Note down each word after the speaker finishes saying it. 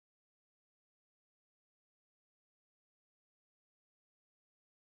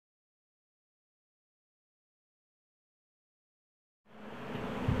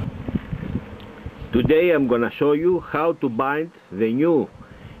Today I'm gonna show you how to bind the new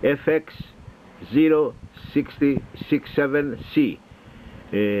FX067C,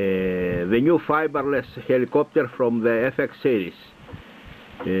 the new fiberless helicopter from the FX series.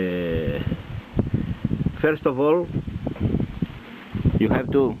 First of all, you have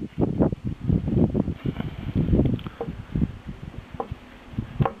to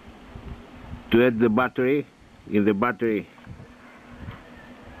add the battery in the battery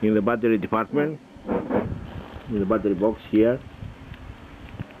department, in the battery box here.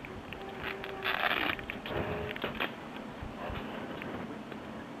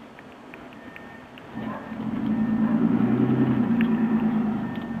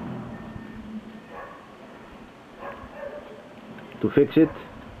 To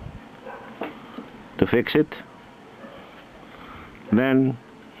fix it, then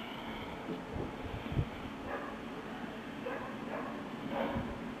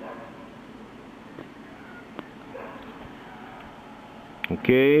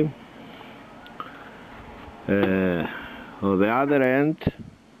okay, on the other end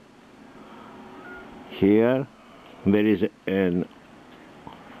here there is an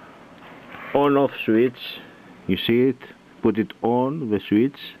on-off switch. You see it? Put it on the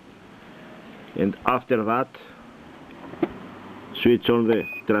switch, and after that switch on the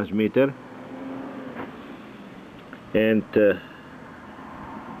transmitter, and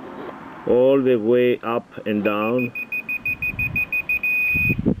all the way up and down.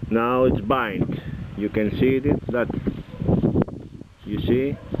 Now it's bind. You can see it, that you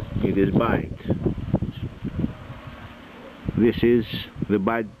see it is bind. This is the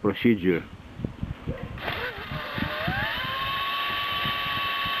bind procedure.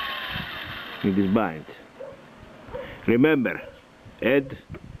 It is bind. Remember, add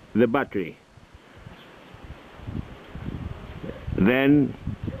the battery, then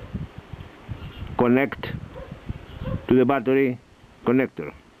connect to the battery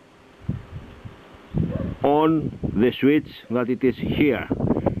connector on the switch that it is here,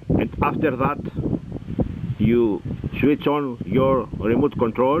 and after that you switch on your remote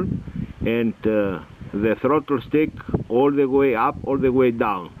control and the throttle stick all the way up, all the way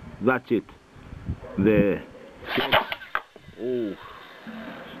down. That's it.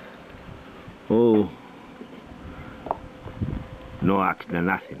 Oh, no accident,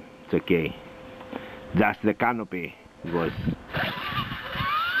 nothing. It's okay. Just the canopy was.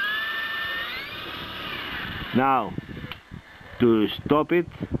 Now, to stop it,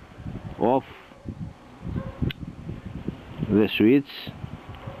 off the switch,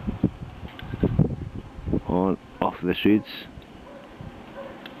 off the switch,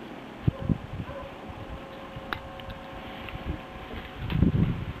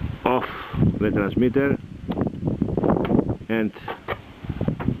 off the transmitter, and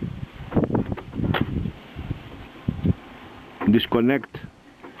disconnect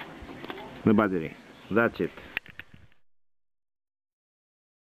the battery. That's it.